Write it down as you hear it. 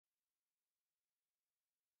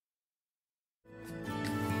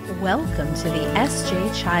Welcome to the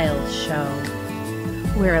SJ Childs Show,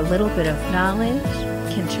 where a little bit of knowledge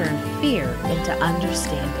can turn fear into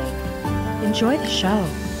understanding. Enjoy the show.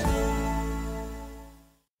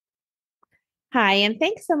 Hi, and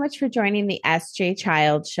thanks so much for joining the SJ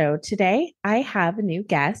Childs Show. Today, I have a new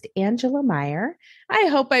guest, Angela Myer. I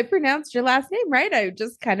hope I pronounced your last name right. I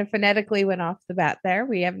just kind of phonetically went off the bat there.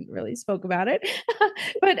 We haven't really spoke about it,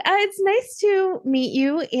 but it's nice to meet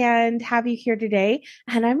you and have you here today.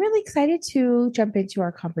 And I'm really excited to jump into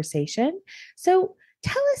our conversation. So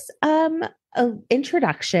tell us an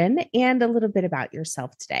introduction and a little bit about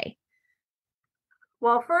yourself today.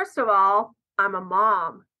 Well, first of all, I'm a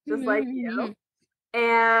mom, just like you.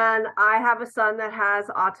 And I have a son that has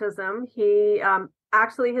autism. He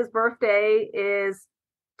actually, his birthday is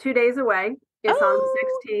 2 days away. It's on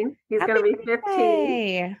the 16th. He's going to be 15.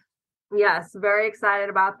 Birthday. Yes, very excited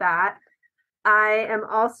about that. I am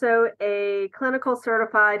also a clinical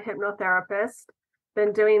certified hypnotherapist.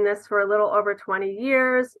 Been doing this for a little over 20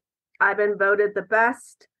 years. I've been voted the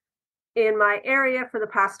best in my area for the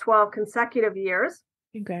past 12 consecutive years.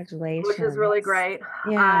 Congratulations. Which is really great.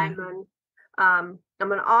 Yeah.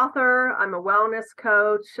 I'm an author. I'm a wellness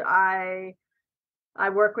coach. I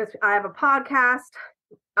have a podcast.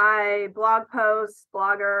 I blog posts,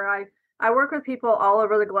 blogger. I work with people all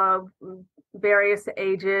over the globe, various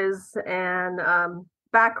ages and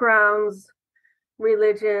backgrounds,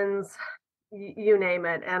 religions, you name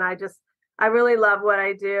it. And I really love what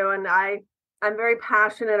I do. And I'm very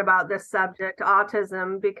passionate about this subject,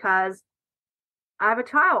 autism, because I have a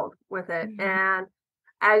child with it. Mm-hmm. And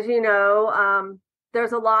as you know,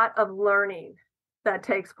 there's a lot of learning that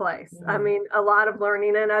takes place. Mm-hmm. I mean, a lot of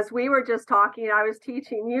learning. And as we were just talking, I was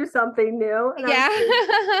teaching you something new. And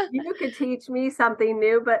you could teach me something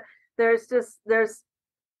new, but they're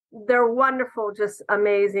wonderful, just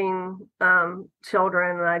amazing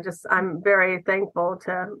children. And I'm very thankful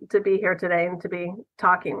to be here today and to be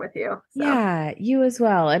talking with you. So. Yeah, you as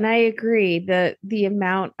well. And I agree the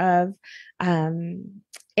amount of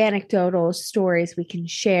anecdotal stories we can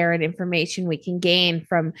share and information we can gain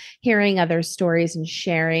from hearing other stories and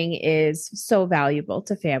sharing is so valuable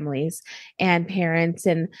to families and parents.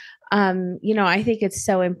 And, I think it's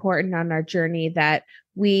so important on our journey that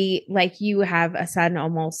we, like you have a son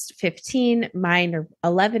almost 15, mine are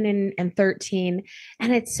 11 and 13.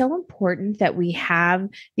 And it's so important that we have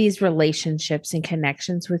these relationships and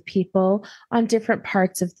connections with people on different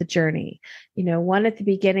parts of the journey. One at the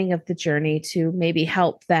beginning of the journey to maybe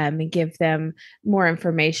help them and give them more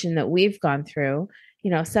information that we've gone through,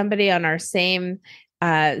 somebody on our same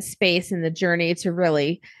space in the journey to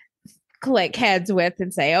really click heads with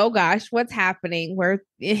and say, oh gosh, what's happening? We're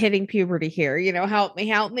hitting puberty here, help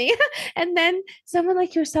me. And then someone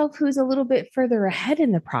like yourself who's a little bit further ahead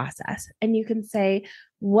in the process. And you can say,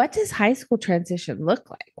 what does high school transition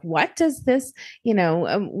look like? What does this,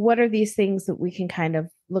 what are these things that we can kind of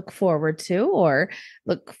look forward to or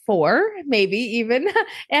look for maybe even?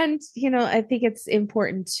 And, I think it's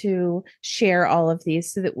important to share all of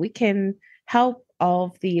these so that we can help all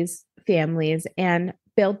of these families and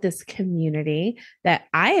build this community that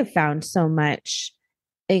I have found so much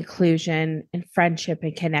inclusion and friendship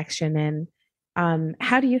and connection in.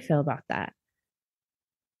 How do you feel about that?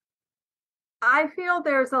 I feel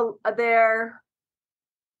there is a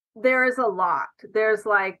lot. There's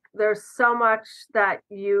so much that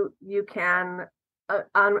you can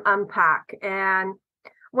unpack. And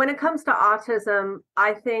when it comes to autism,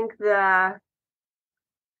 I think the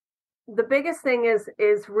biggest thing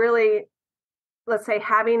is really, let's say,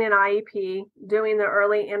 having an IEP, doing the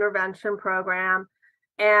early intervention program,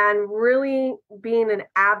 and really being an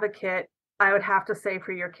advocate, I would have to say,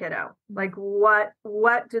 for your kiddo. Like, what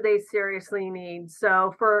do they seriously need?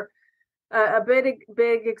 So for a big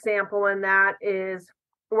example in that is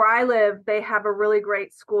where I live, they have a really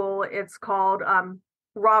great school. It's called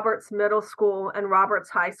Roberts Middle School and Roberts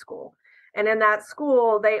High School. And in that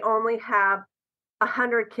school, they only have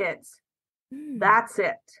 100 kids. That's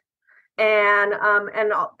it. And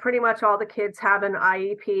pretty much all the kids have an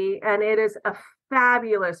IEP, and it is a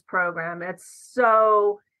fabulous program. It's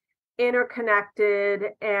so interconnected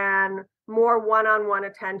and more one-on-one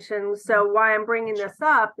attention. So why I'm bringing this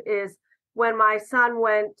up is when my son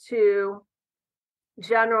went to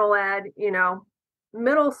general ed,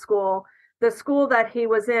 middle school, the school that he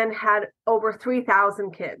was in had over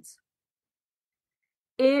 3,000 kids.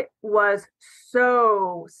 It was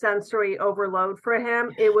so sensory overload for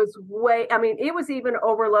him. It was it was even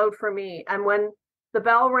overload for me. And when the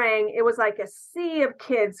bell rang, it was like a sea of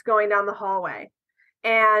kids going down the hallway.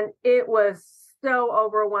 And it was so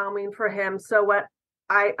overwhelming for him. So what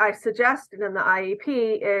I suggested in the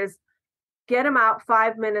IEP is get him out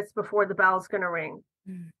 5 minutes before the bell's going to ring.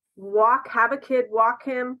 Have a kid walk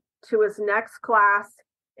him to his next class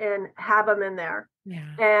and have him in there.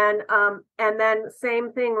 Yeah. And then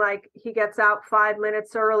same thing, like he gets out 5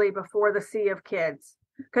 minutes early before the sea of kids,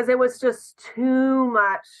 because it was just too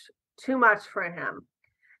much for him.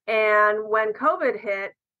 And when COVID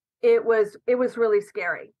hit, it was really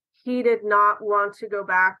scary. He did not want to go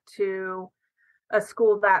back to a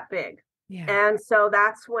school that big. Yeah. And so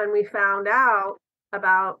that's when we found out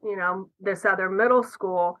about, this other middle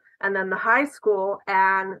school and then the high school,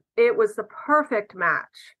 and it was the perfect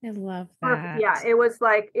match. I love that. Yeah, it was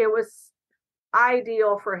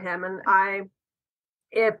ideal for him. And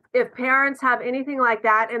if parents have anything like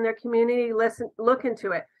that in their community, look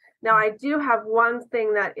into it. Now, I do have one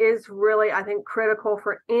thing that is really, I think, critical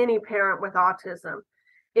for any parent with autism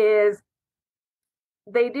is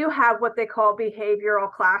they do have what they call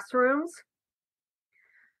behavioral classrooms.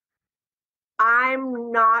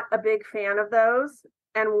 I'm not a big fan of those.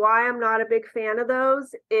 And why I'm not a big fan of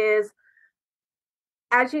those is,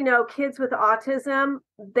 as you know, kids with autism,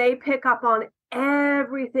 they pick up on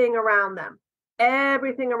everything around them.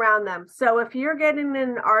 So if you're getting in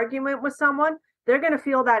an argument with someone, they're going to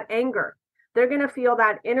feel that anger. They're going to feel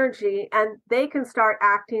that energy, and they can start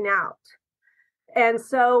acting out. And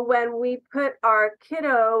so when we put our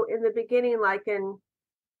kiddo in the beginning, like in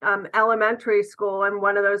elementary school, in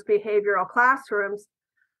one of those behavioral classrooms,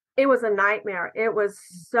 it was a nightmare. It was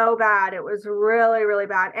so bad. It was really, really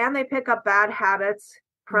bad. And they pick up bad habits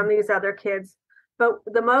from these other kids. But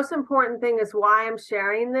the most important thing is why I'm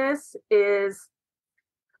sharing this is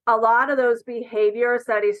a lot of those behaviors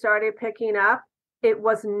that he started picking up, it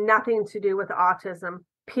was nothing to do with autism,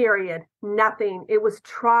 period. Nothing. It was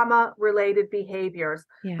trauma-related behaviors,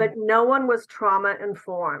 but no one was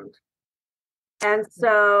trauma-informed. And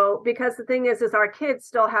so, because the thing is our kid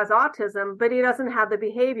still has autism, but he doesn't have the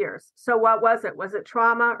behaviors. So what was it? Was it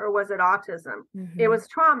trauma or was it autism? It was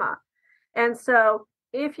trauma. And so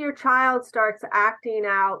if your child starts acting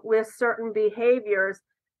out with certain behaviors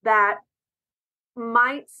that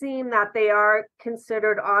might seem that they are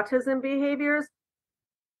considered autism behaviors,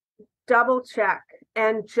 double check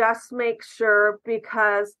and just make sure,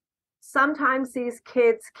 because sometimes these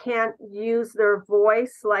kids can't use their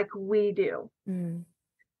voice like we do.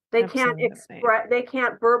 They can't express, they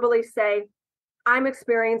can't verbally say, I'm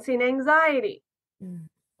experiencing anxiety,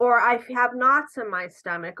 or I have knots in my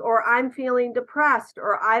stomach, or I'm feeling depressed,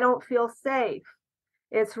 or I don't feel safe.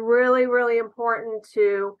 It's really, really important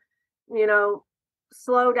to,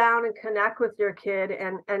 slow down and connect with your kid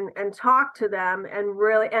and talk to them and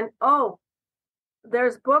really,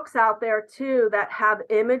 there's books out there too that have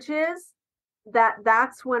images.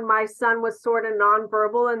 That's when my son was sort of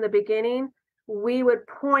nonverbal in the beginning. We would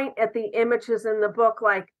point at the images in the book,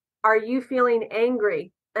 like, are you feeling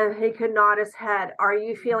angry? And he could nod his head. Are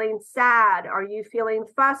you feeling sad? Are you feeling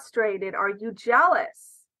frustrated? Are you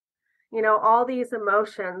jealous? All these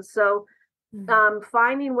emotions. So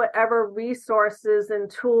finding whatever resources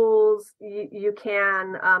and tools you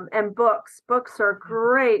can, and books are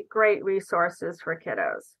great resources for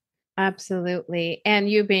kiddos. Absolutely. And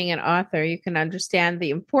you being an author, you can understand the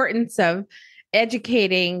importance of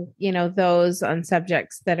educating, those on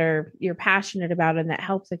subjects that you're passionate about and that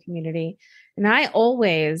help the community. And I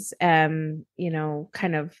always am,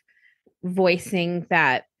 kind of voicing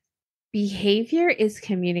that behavior is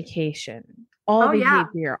communication.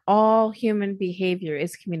 All human behavior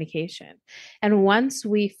is communication. And once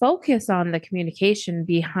we focus on the communication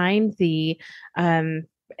behind the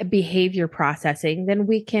behavior processing, then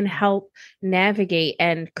we can help navigate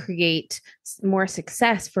and create more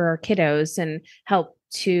success for our kiddos and help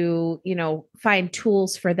to, find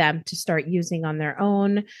tools for them to start using on their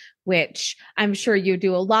own, which I'm sure you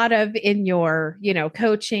do a lot of in your,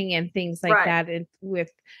 coaching and things like that. And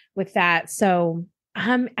with that. So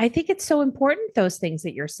I think it's so important, those things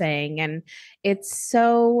that you're saying. And it's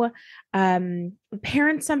so,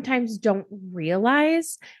 parents sometimes don't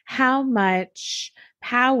realize how much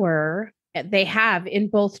power they have in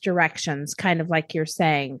both directions, kind of like you're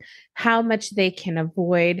saying, how much they can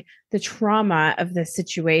avoid the trauma of the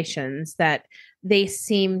situations that they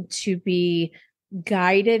seem to be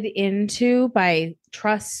guided into by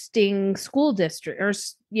trusting school district or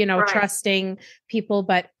trusting people.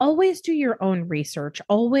 But always do your own research,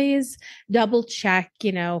 always double check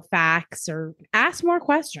facts, or ask more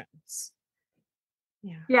questions.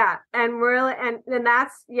 And really, and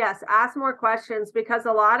that's, yes, ask more questions, because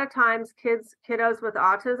a lot of times kiddos with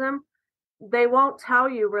autism, they won't tell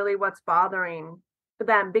you really what's bothering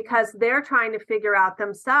them, because they're trying to figure out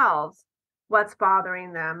themselves what's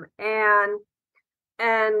bothering them. And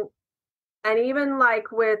even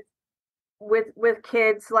like with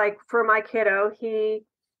kids, like for my kiddo, he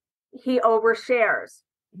overshares.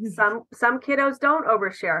 Some kiddos don't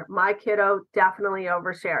overshare. My kiddo definitely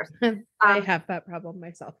overshares. I have that problem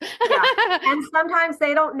myself. Yeah. And sometimes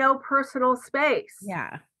they don't know personal space.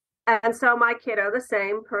 Yeah. And so my kiddo, the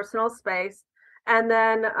same, personal space. And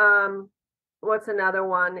then what's another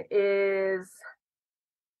one is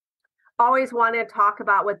always want to talk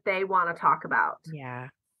about what they want to talk about. Yeah.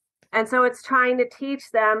 And so it's trying to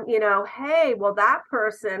teach them, hey, well, that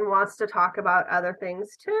person wants to talk about other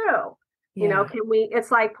things too. Yeah.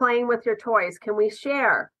 It's like playing with your toys. Can we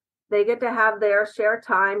share? They get to have their share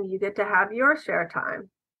time. You get to have your share time.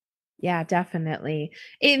 Yeah, definitely.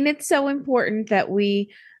 And it's so important that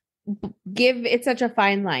we it's such a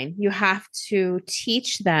fine line. You have to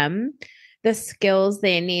teach them the skills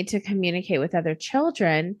they need to communicate with other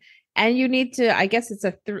children. And you need to, I guess it's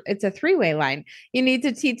a three-way line. You need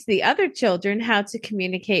to teach the other children how to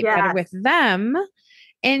communicate better with them.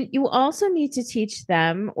 And you also need to teach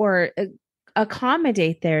them or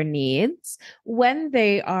accommodate their needs when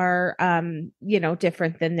they are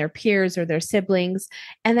different than their peers or their siblings.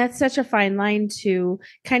 And that's such a fine line to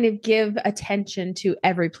kind of give attention to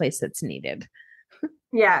every place that's needed.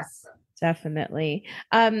 Yes. Definitely.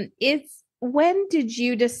 It's when did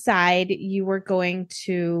you decide you were going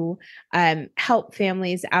to help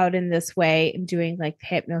families out in this way and doing like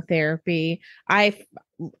hypnotherapy?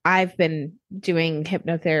 I've been doing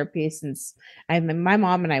hypnotherapy since my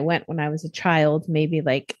mom and I went when I was a child, maybe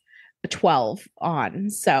like 12 on.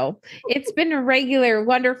 So it's been a regular,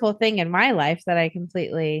 wonderful thing in my life that I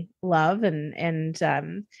completely love and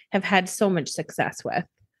have had so much success with.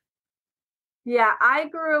 Yeah, I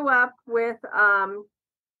grew up with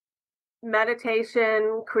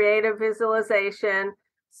meditation, creative visualization.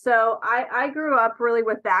 So I grew up really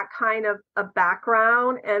with that kind of a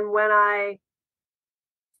background. And when I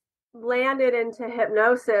landed into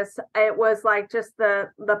hypnosis, it was like just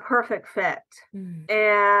the perfect fit.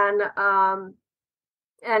 And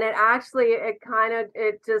it actually,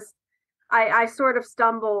 I sort of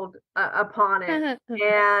stumbled upon it.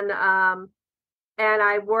 And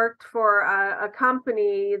I worked for a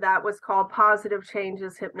company that was called Positive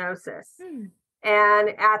Changes Hypnosis. And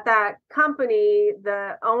at that company,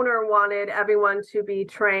 the owner wanted everyone to be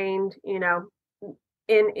trained,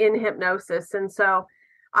 in hypnosis. And so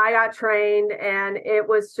I got trained, and it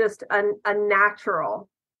was just a natural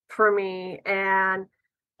for me. And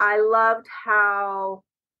I loved how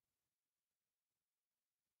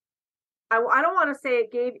I don't want to say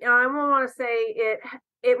it gave, I don't want to say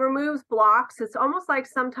it removes blocks. It's almost like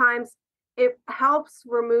sometimes it helps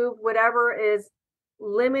remove whatever is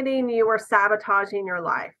limiting you or sabotaging your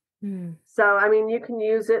life. So, I mean, you can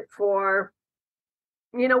use it for,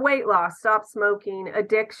 weight loss, stop smoking,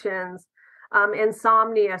 addictions,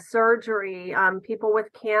 insomnia, surgery, people with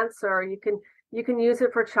cancer. You can use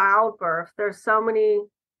it for childbirth. There's so many.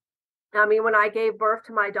 I mean, when I gave birth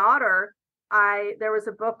to my daughter, there was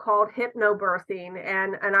a book called Hypnobirthing,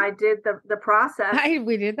 and I did the process.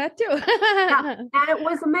 We did that too. Yeah, and it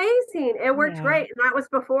was amazing. It worked great. And that was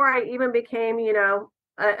before I even became,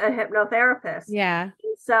 a hypnotherapist. Yeah.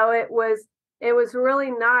 So it was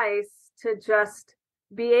really nice to just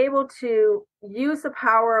be able to use the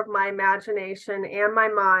power of my imagination and my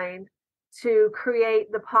mind to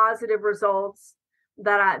create the positive results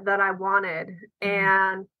that I wanted.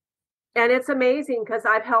 And it's amazing because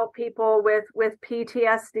I've helped people with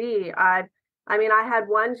PTSD. I had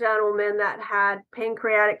one gentleman that had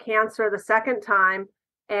pancreatic cancer the second time,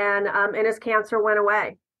 and his cancer went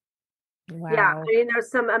away. Wow. Yeah, I mean,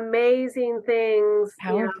 there's some amazing things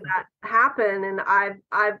that happen, and I've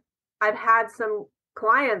had some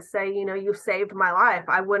clients say, you saved my life.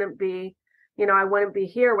 I wouldn't be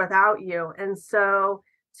here without you. And so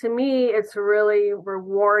to me, it's really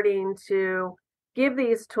rewarding to give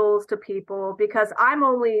these tools to people, because I'm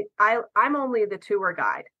only the tour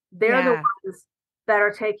guide. They're the ones that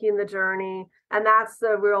are taking the journey. And that's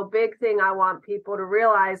the real big thing I want people to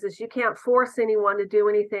realize is you can't force anyone to do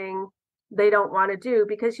anything they don't want to do,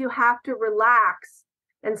 because you have to relax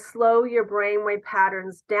and slow your brainwave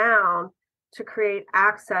patterns down to create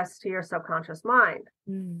access to your subconscious mind.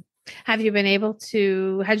 Has your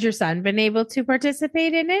son been able to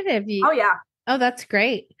participate in it? Oh, yeah. Oh, that's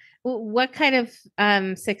great. What kind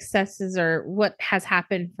of successes or what has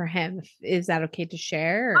happened for him? Is that okay to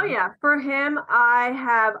share? Oh, yeah. For him,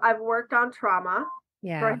 I've worked on trauma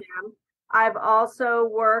for him. I've also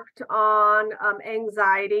worked on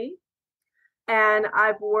anxiety, and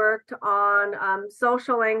I've worked on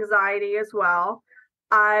social anxiety as well.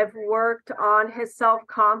 I've worked on his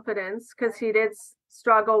self-confidence because he did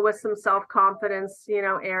struggle with some self-confidence,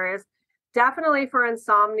 areas. Definitely for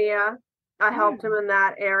insomnia. I helped him in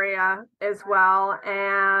that area as well.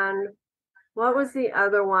 And what was the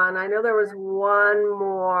other one? I know there was one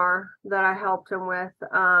more that I helped him with.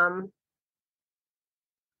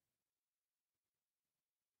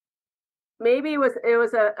 Maybe it was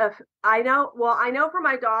I know for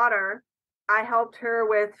my daughter, I helped her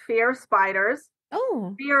with fear of spiders,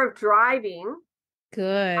 Oh, fear of driving,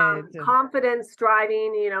 good. confidence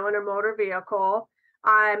driving, in a motor vehicle.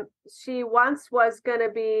 She once was going to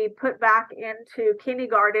be put back into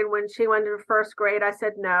kindergarten when she went into first grade. I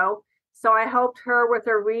said no. So I helped her with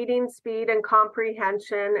her reading speed and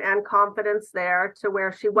comprehension and confidence there to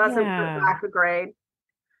where she wasn't put back a grade.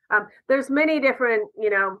 There's many different,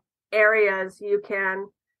 areas you can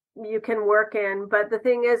work in, but the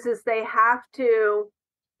thing is they have to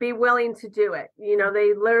be willing to do it.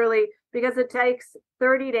 They literally, because it takes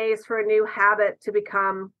 30 days for a new habit to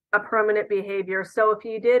become a permanent behavior. So if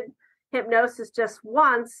you did hypnosis just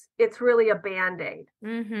once, it's really a band-aid.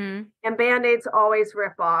 Mm-hmm. And band-aids always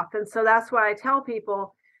rip off. And so that's why I tell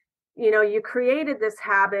people, you created this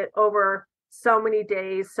habit over so many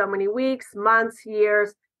days, so many weeks, months,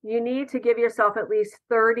 years. You need to give yourself at least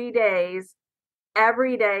 30 days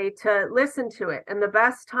every day to listen to it. And the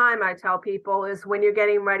best time, I tell people, is when you're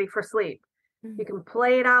getting ready for sleep. Mm-hmm. You can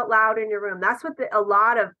play it out loud in your room. That's what a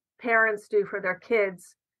lot of parents do for their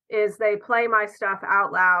kids, is they play my stuff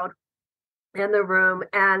out loud in the room,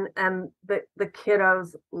 and the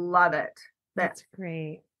kiddos love it. That's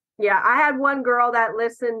great. Yeah, I had one girl that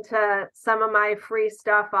listened to some of my free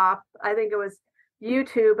stuff off, I think it was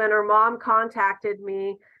YouTube, and her mom contacted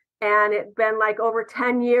me, and it'd been like over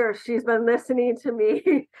 10 years she's been listening to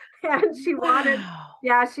me. And she wanted,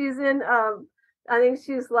 she's in, I think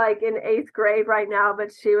she's like in 8th grade right now,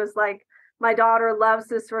 but she was like, my daughter loves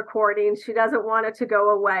this recording. She doesn't want it to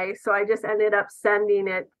go away. So I just ended up sending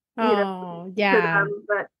it, to them.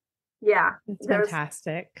 But yeah, it's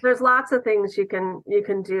fantastic. There's lots of things you can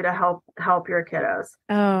do to help your kiddos.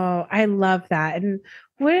 Oh, I love that. And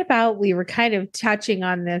what about, we were kind of touching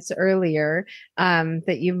on this earlier,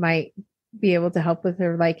 that you might be able to help with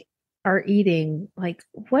her, like our eating. Like,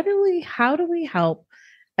 how do we help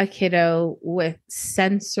a kiddo with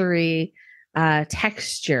sensory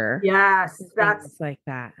texture? Yes, that's like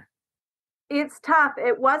that. It's tough.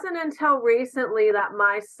 It wasn't until recently that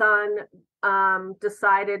my son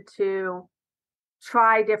decided to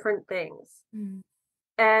try different things. Mm.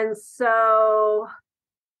 And so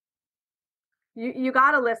you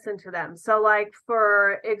got to listen to them. So like,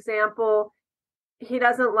 for example, he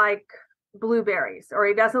doesn't like blueberries, or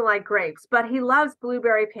he doesn't like grapes, but he loves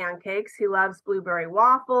blueberry pancakes. He loves blueberry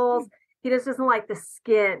waffles. He just doesn't like the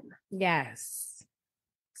skin. Yes.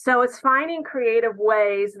 So it's finding creative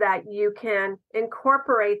ways that you can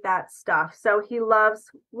incorporate that stuff. So he loves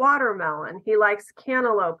watermelon. He likes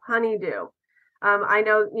cantaloupe, honeydew. I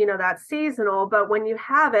know, that's seasonal, but when you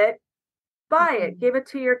have it, buy it, give it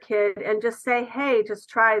to your kid, and just say, hey, just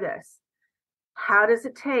try this. How does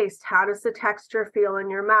it taste? How does the texture feel in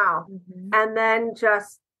your mouth? Mm-hmm. And then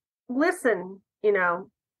just listen,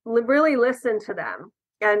 really listen to them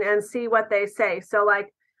and see what they say. So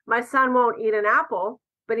like, my son won't eat an apple,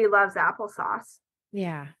 but he loves applesauce.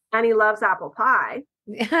 Yeah. And he loves apple pie.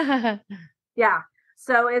 Yeah.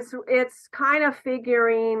 So it's kind of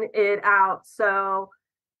figuring it out. So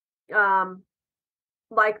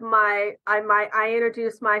like I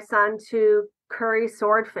introduced my son to curry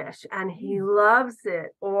swordfish, and he loves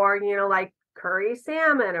it. Or, like curry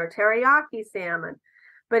salmon or teriyaki salmon.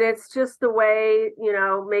 But it's just the way,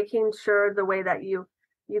 making sure the way that you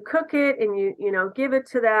cook it and you give it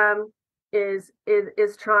to them is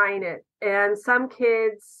trying it. And some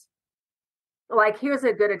kids, like, here's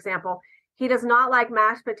a good example. He does not like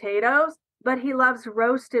mashed potatoes, but he loves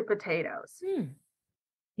roasted potatoes.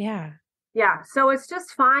 Yeah. Yeah. So it's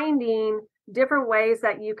just finding different ways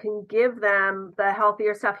that you can give them the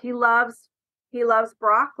healthier stuff. He loves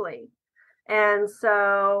broccoli. And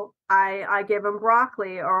so I give him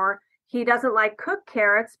broccoli. Or he doesn't like cooked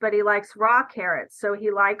carrots, but he likes raw carrots. So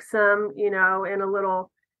he likes them, in a little,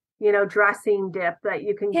 dressing dip that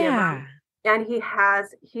you can give him. And he has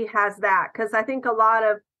that, because I think a lot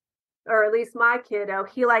of, or at least my kiddo,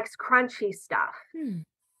 he likes crunchy stuff.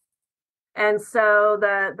 And so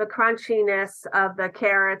the crunchiness of the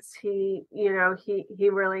carrots, he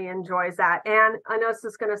really enjoys that. And I know this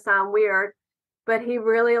is going to sound weird, but he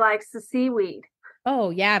really likes the seaweed.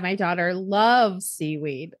 Oh yeah, my daughter loves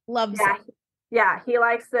seaweed. Loves it. Yeah, he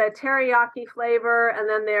likes the teriyaki flavor, and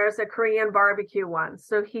then there's a Korean barbecue one.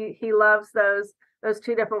 So he loves those those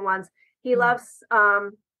two different ones. He Mm. loves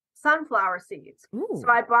sunflower seeds. So Ooh.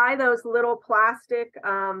 I buy those little plastic,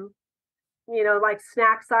 like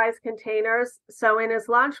snack size containers. So in his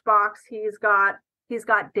lunchbox, he's got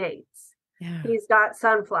dates. Yeah. He's got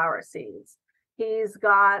sunflower seeds. He's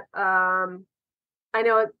got I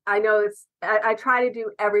know I try to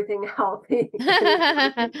do everything healthy. He's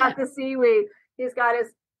got the seaweed. He's got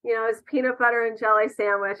his peanut butter and jelly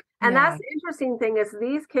sandwich. And that's Yeah. the interesting thing is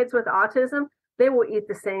these kids with autism, they will eat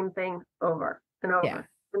the same thing over and Yeah. over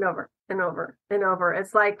and over and over and over.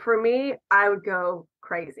 It's like for me, I would go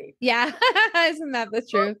crazy. Yeah. Isn't that the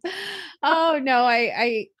truth? Oh no,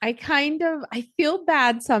 I kind of I feel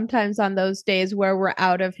bad sometimes on those days where we're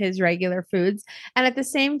out of his regular foods. And at the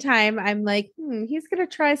same time, I'm like, he's gonna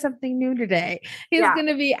try something new today. He's Yeah.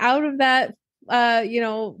 gonna be out of that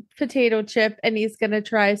potato chip and he's gonna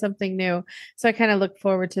try something new. So I kind of look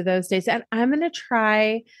forward to those days. And I'm gonna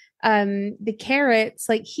try the carrots.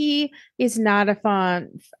 Like he is not a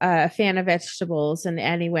fan of vegetables in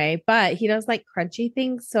any way, but he does like crunchy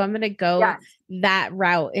things. So I'm gonna go Yes. that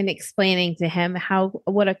route in explaining to him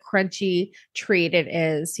what a crunchy treat it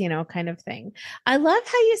is, kind of thing. I love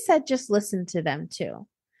how you said just listen to them too,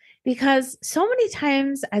 because so many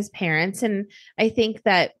times as parents, and I think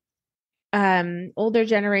that older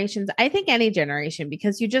generations, I think any generation,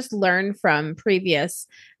 because you just learn from previous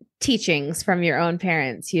teachings from your own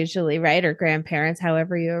parents usually, right, or grandparents,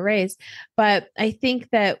 however you were raised. But I think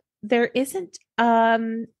that there isn't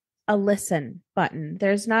a listen button.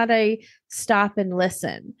 There's not a stop and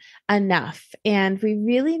listen enough, and we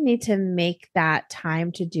really need to make that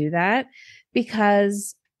time to do that,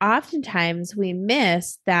 because oftentimes we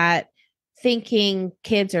miss that, thinking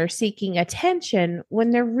kids are seeking attention when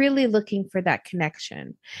they're really looking for that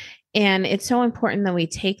connection. And it's so important that we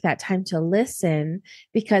take that time to listen,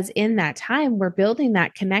 because in that time, we're building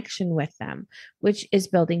that connection with them, which is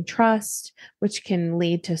building trust, which can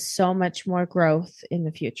lead to so much more growth in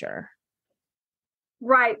the future.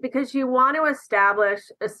 Right, because you want to establish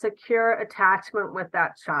a secure attachment with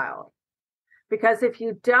that child. Because if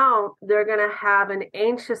you don't, they're going to have an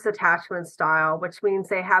anxious attachment style, which means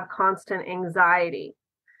they have constant anxiety.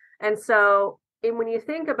 And so, when you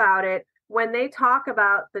think about it, when they talk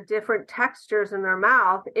about the different textures in their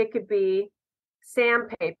mouth, it could be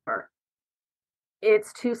sandpaper.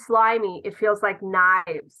 It's too slimy. It feels like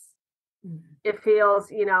knives. Mhm. It feels,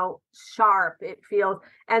 sharp. It feels,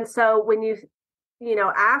 and so when you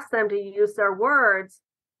ask them to use their words,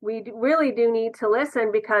 we really do need to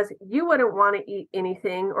listen, because you wouldn't want to eat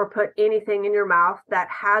anything or put anything in your mouth that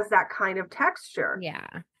has that kind of texture.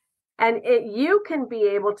 Yeah. And you can be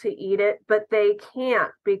able to eat it, but they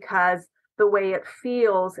can't, because the way it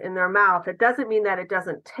feels in their mouth. It doesn't mean that it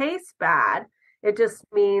doesn't taste bad. It just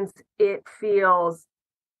means it feels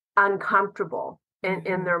uncomfortable in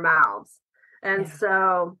Mhm. their mouths. And Yeah.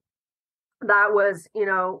 so that was,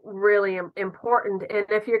 really important. And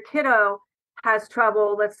if your kiddo has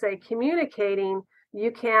trouble, let's say, communicating,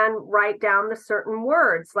 you can write down the certain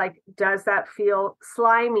words, like, does that feel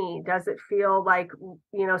slimy? Does it feel like,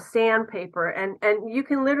 sandpaper? And you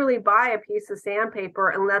can literally buy a piece of sandpaper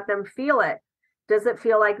and let them feel it. Does it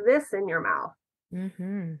feel like this in your mouth?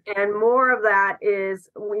 Hmm. And more of that is,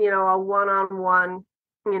 a one-on-one,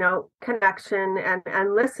 connection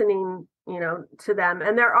and listening, to them.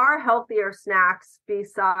 And there are healthier snacks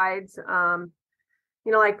besides,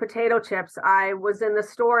 like potato chips. I was in the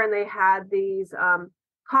store and they had these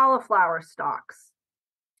cauliflower stalks,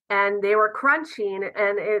 and they were crunchy,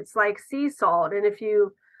 and it's like sea salt. And if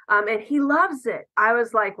you and he loves it. I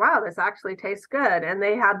was like, wow, this actually tastes good. And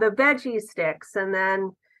they had the veggie sticks, and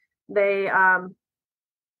then they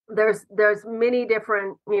there's many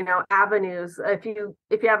different, avenues. If you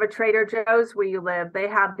have a Trader Joe's where you live, they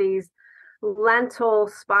have these lentil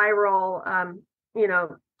spiral,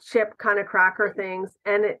 chip kind of cracker things,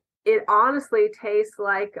 and it honestly tastes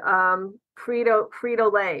like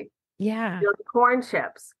Frito-Lay, Yeah. corn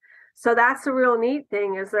chips. So that's the real neat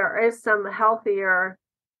thing, is there is some healthier,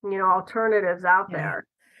 alternatives out Yeah. there.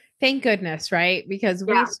 Thank goodness, right? Because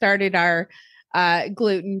we Yeah. started our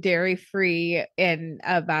gluten dairy free in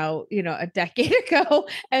about, a decade ago,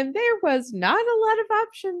 and there was not a lot of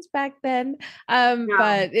options back then. No.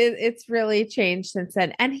 But it's really changed since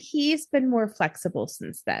then. And he's been more flexible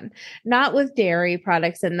since then, not with dairy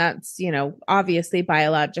products. And that's, obviously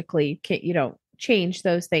biologically, you don't change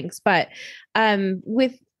those things. But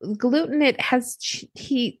with gluten, it has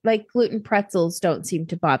he like gluten pretzels don't seem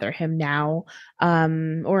to bother him now,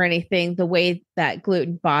 or anything the way that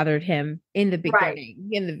gluten bothered him in the Right. beginning,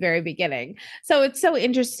 in the very beginning. So it's so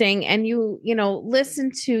interesting. And you know, listen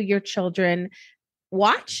to your children,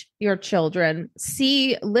 watch your children,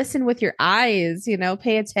 listen with your eyes,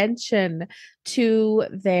 pay attention to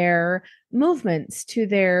their movements, to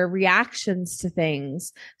their reactions to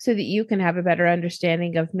things, so that you can have a better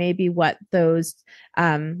understanding of maybe what those,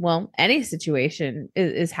 any situation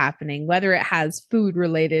is happening, whether it has food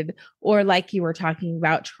related or, like you were talking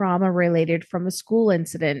about, trauma related from a school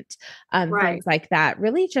incident, Right. things like that.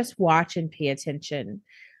 Really just watch and pay attention.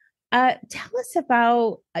 Tell us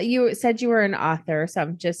about, you said you were an author, so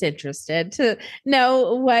I'm just interested to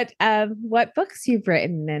know what books you've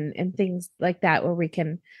written and things like that, where we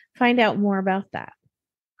can find out more about that.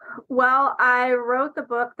 Well, I wrote the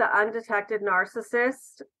book, The Undetected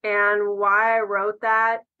Narcissist, and why I wrote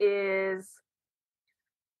that is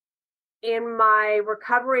in my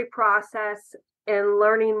recovery process and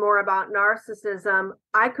learning more about narcissism,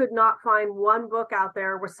 I could not find one book out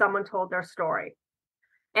there where someone told their story.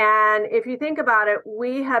 And if you think about it,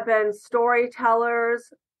 we have been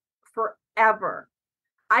storytellers forever.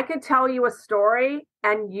 I could tell you a story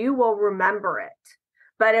and you will remember it.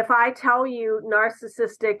 But if I tell you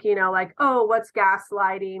narcissistic, like, oh, what's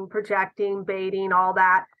gaslighting, projecting, baiting, all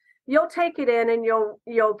that, you'll take it in and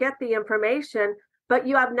you'll get the information, but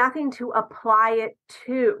you have nothing to apply it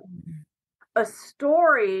to. A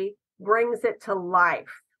story brings it to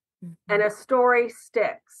life, and a story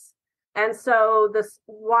sticks. And so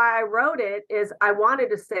why I wrote it is I wanted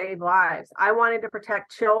to save lives. I wanted to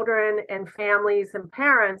protect children and families and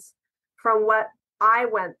parents from what I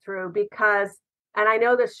went through, because, and I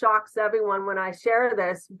know this shocks everyone when I share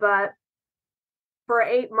this, but for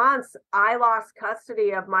 8 months, I lost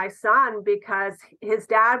custody of my son because his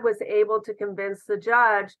dad was able to convince the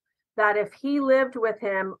judge that if he lived with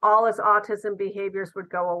him, all his autism behaviors would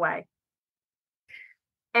go away.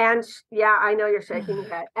 And yeah, I know you're shaking your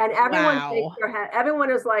head. And everyone shakes their head. Everyone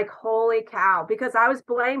is like, holy cow, because I was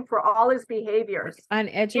blamed for all his behaviors.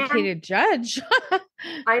 Uneducated judge.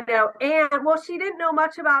 I know. And well, she didn't know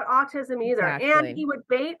much about autism either. Exactly. And he would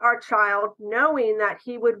bait our child knowing that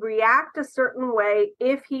he would react a certain way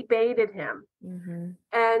if he baited him. Mm-hmm.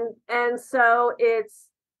 And so it's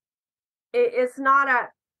not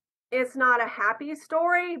a happy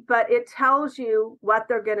story, but it tells you what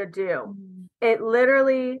they're going to do. Mm-hmm. It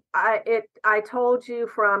literally, I told you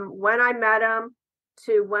from when I met him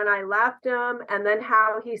to when I left him, and then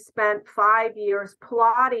how he spent 5 years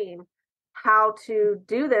plotting how to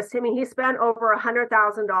do this. I mean, he spent over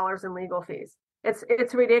 $100,000 in legal fees.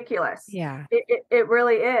 It's ridiculous. Yeah, it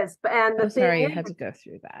really is. And I'm sorry you had to go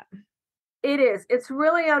through that. It is. It's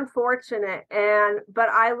really unfortunate. But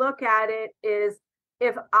I look at it is,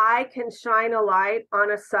 if I can shine a light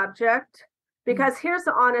on a subject, because here's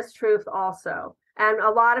the honest truth also, and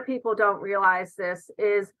a lot of people don't realize this,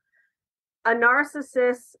 is a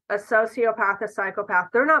narcissist, a sociopath, a psychopath,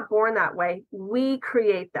 they're not born that way. We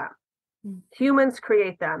create them. Humans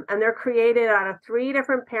create them, and they're created out of 3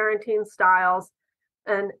 different parenting styles: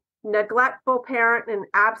 an neglectful parent, an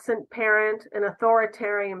absent parent, an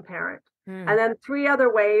authoritarian parent. And then 3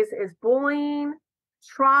 other ways is bullying,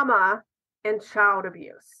 trauma, and child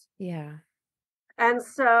abuse. Yeah. And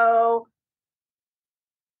so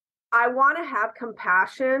I want to have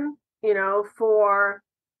compassion, for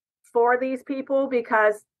these people,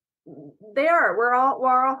 because we're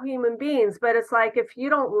all human beings, but it's like, if you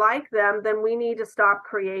don't like them, then we need to stop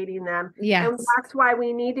creating them. Yes. And that's why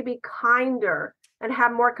we need to be kinder and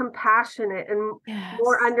have more compassionate and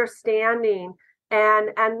more understanding,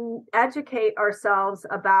 and educate ourselves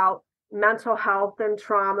about mental health and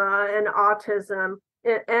trauma and autism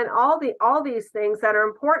and all these things that are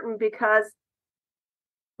important, because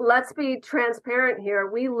let's be transparent here.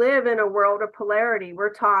 We live in a world of polarity.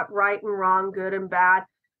 We're taught right and wrong, good and bad,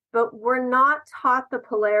 but we're not taught the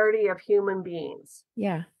polarity of human beings.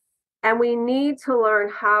 Yeah. And we need to learn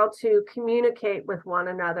how to communicate with one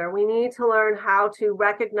another. We need to learn how to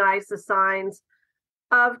recognize the signs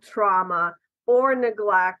of trauma or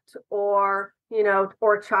neglect or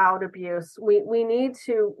child abuse. We need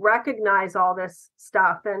to recognize all this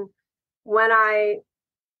stuff. And when I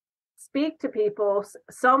speak to people,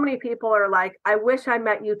 so many people are like, I wish I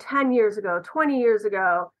met you 10 years ago, 20 years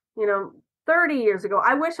ago, 30 years ago.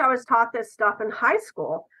 I wish I was taught this stuff in high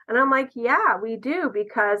school. And I'm like, yeah, we do,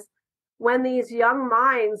 because when these young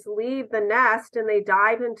minds leave the nest and they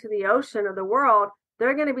dive into the ocean of the world,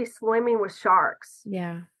 they're going to be swimming with sharks.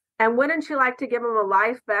 Yeah. And wouldn't you like to give them a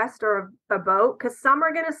life vest or a boat? Because some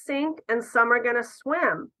are going to sink and some are going to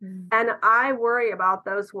swim. And I worry about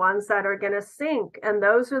those ones that are going to sink. And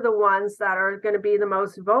those are the ones that are going to be the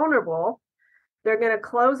most vulnerable. They're going to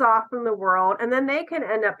close off from the world. And then they can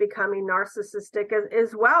end up becoming narcissistic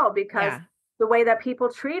as well, because the way that people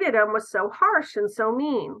treated him was so harsh and so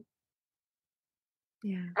mean.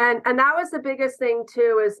 Yeah. And that was the biggest thing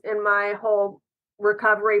too, is in my whole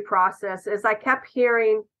recovery process, is I kept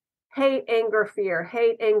hearing hate, anger, fear,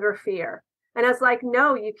 hate, anger, fear. And it's like,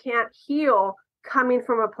 no, you can't heal coming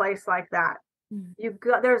from a place like that.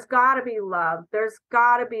 There's got to be love. There's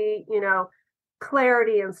got to be,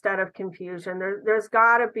 clarity instead of confusion. There's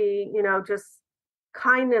got to be, just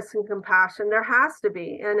kindness and compassion. There has to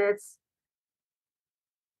be.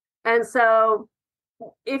 And so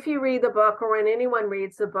if you read the book, or when anyone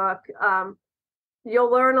reads the book,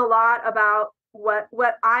 you'll learn a lot about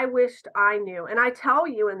what I wished I knew. And I tell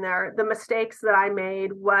you in there the mistakes that I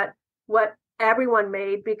made, what everyone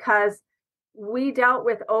made, because we dealt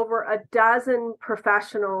with over a dozen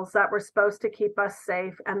professionals that were supposed to keep us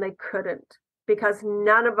safe, and they couldn't, because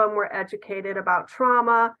none of them were educated about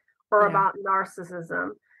trauma or about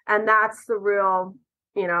narcissism. And that's the real,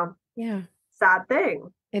 sad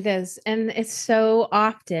thing. It is. And it's so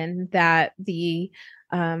often that the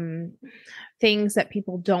things that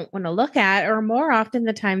people don't want to look at are more often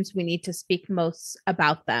the times we need to speak most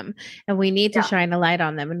about them, and we need to shine a light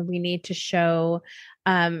on them, and we need to show,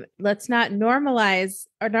 let's not normalize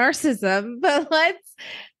our narcissism, but let's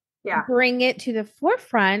bring it to the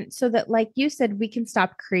forefront so that, like you said, we can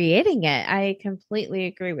stop creating it. I completely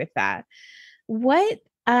agree with that. What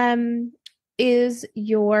is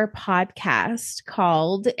your podcast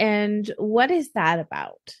called, and what is that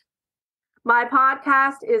about? My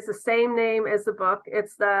podcast is the same name as the book.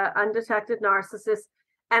 It's the Undetected Narcissist.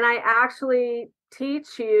 And I actually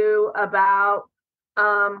teach you about,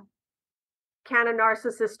 can a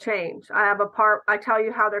narcissist change? I have a part, I tell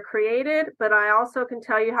you how they're created, but I also can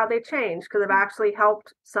tell you how they change, because I've actually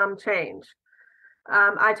helped some change.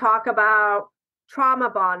 I talk about trauma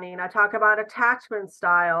bonding. I talk about attachment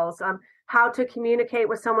styles, how to communicate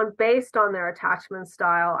with someone based on their attachment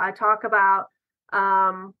style. I talk about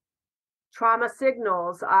trauma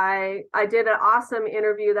signals. I did an awesome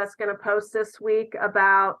interview that's going to post this week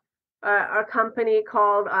about a company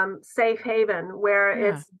called Safe Haven, where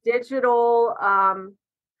it's digital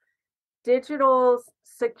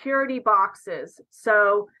security boxes.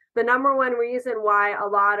 So the number one reason why a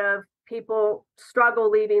lot of people struggle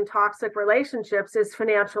leaving toxic relationships is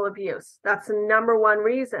financial abuse. That's the number one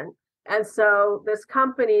reason. And so this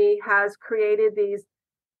company has created these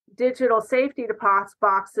digital safety deposit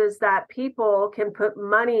boxes that people can put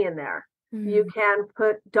money in there. You can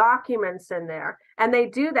put documents in there. And they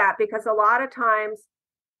do that because a lot of times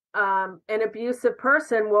an abusive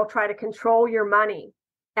person will try to control your money,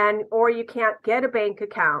 or you can't get a bank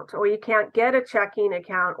account, or you can't get a checking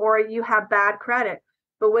account, or you have bad credit.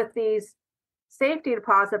 But with these safety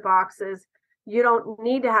deposit boxes, you don't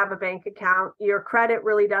need to have a bank account. Your credit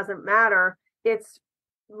really doesn't matter. It's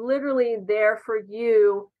literally there for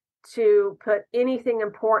you to put anything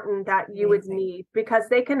important that you would need, because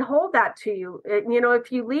they can hold that to you.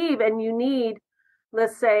 If you leave and you need,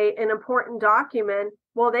 let's say, an important document,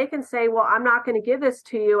 well, they can say, well, I'm not going to give this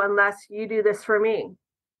to you unless you do this for me.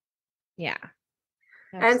 Yeah.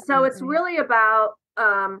 Absolutely. And so it's really about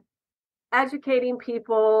educating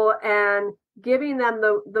people and giving them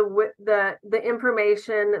the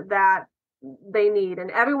information that they need.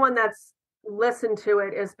 And everyone that's listened to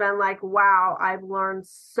it has been like, wow, I've learned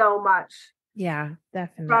so much. Yeah,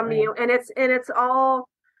 definitely. From you. And it's all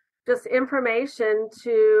just information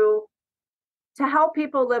to help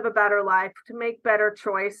people live a better life, to make better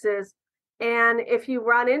choices. And if you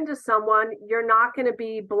run into someone, you're not going to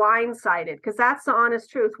be blindsided, because that's the honest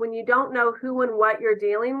truth. When you don't know who and what you're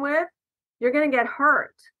dealing with, you're going to get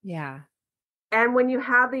hurt. Yeah. And when you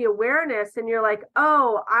have the awareness and you're like,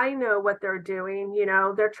 oh, I know what they're doing,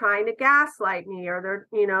 they're trying to gaslight me, or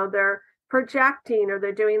they're projecting, or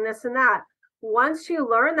they're doing this and that. Once you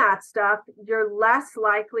learn that stuff, you're less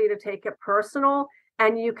likely to take it personal,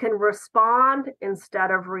 and you can respond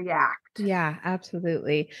instead of react. Yeah,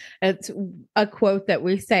 absolutely. It's a quote that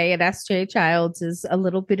we say at S.J. Childs is, a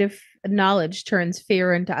little bit of knowledge turns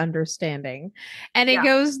fear into understanding. And it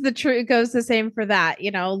goes the same for that.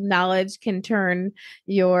 Knowledge can turn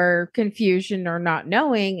your confusion or not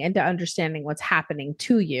knowing into understanding what's happening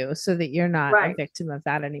to you, so that you're not a victim of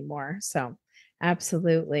that anymore. So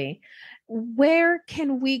absolutely. Where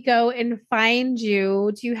can we go and find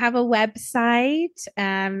you? Do you have a website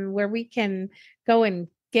where we can go and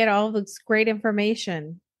get all this great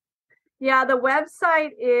information? Yeah, the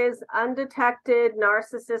website is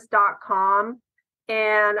undetectednarcissist.com.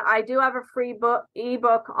 And I do have a free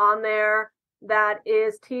ebook on there that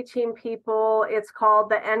is teaching people. It's called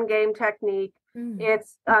the Endgame Technique.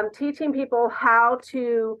 It's teaching people how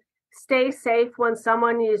to stay safe when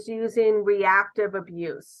someone is using reactive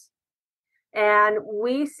abuse. And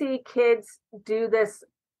we see kids do this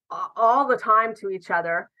all the time to each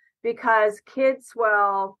other, because kids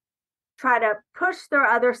will try to push their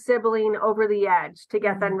other sibling over the edge to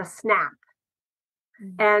get them to snap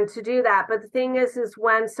and to do that. But the thing is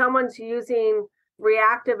when someone's using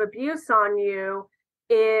reactive abuse on you,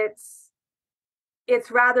 it's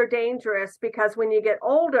rather dangerous, because when you get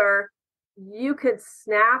older, you could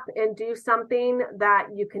snap and do something that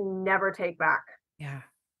you can never take back. Yeah.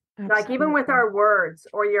 Like even with our words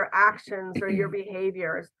or your actions or your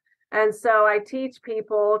behaviors. And so I teach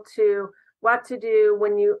people what to do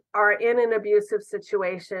when you are in an abusive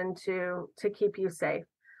situation to keep you safe.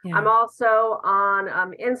 Yeah. I'm also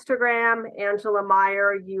on Instagram, Angela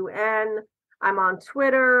Myer, UN. I'm on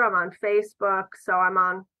Twitter. I'm on Facebook. So I'm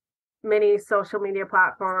on many social media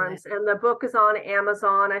platforms. And the book is on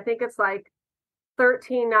Amazon. I think it's like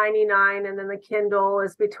 $13.99, and then the Kindle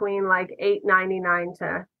is between like $8.99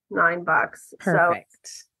 to $9. Perfect.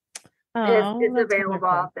 So it's available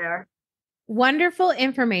out there. Wonderful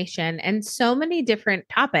information, and so many different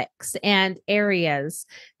topics and areas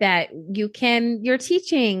that you're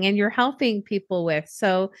teaching and you're helping people with.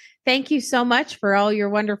 So thank you so much for all your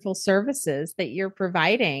wonderful services that you're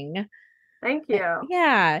providing. Thank you.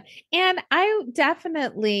 Yeah. And I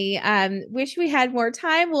definitely wish we had more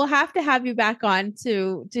time. We'll have to have you back on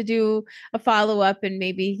to do a follow-up and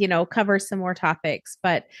maybe, cover some more topics.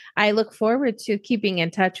 But I look forward to keeping in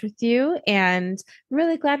touch with you, and I'm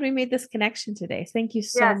really glad we made this connection today. Thank you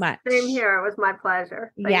so much. Same here. It was my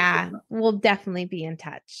pleasure. Thank you. We'll definitely be in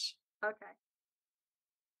touch. Okay.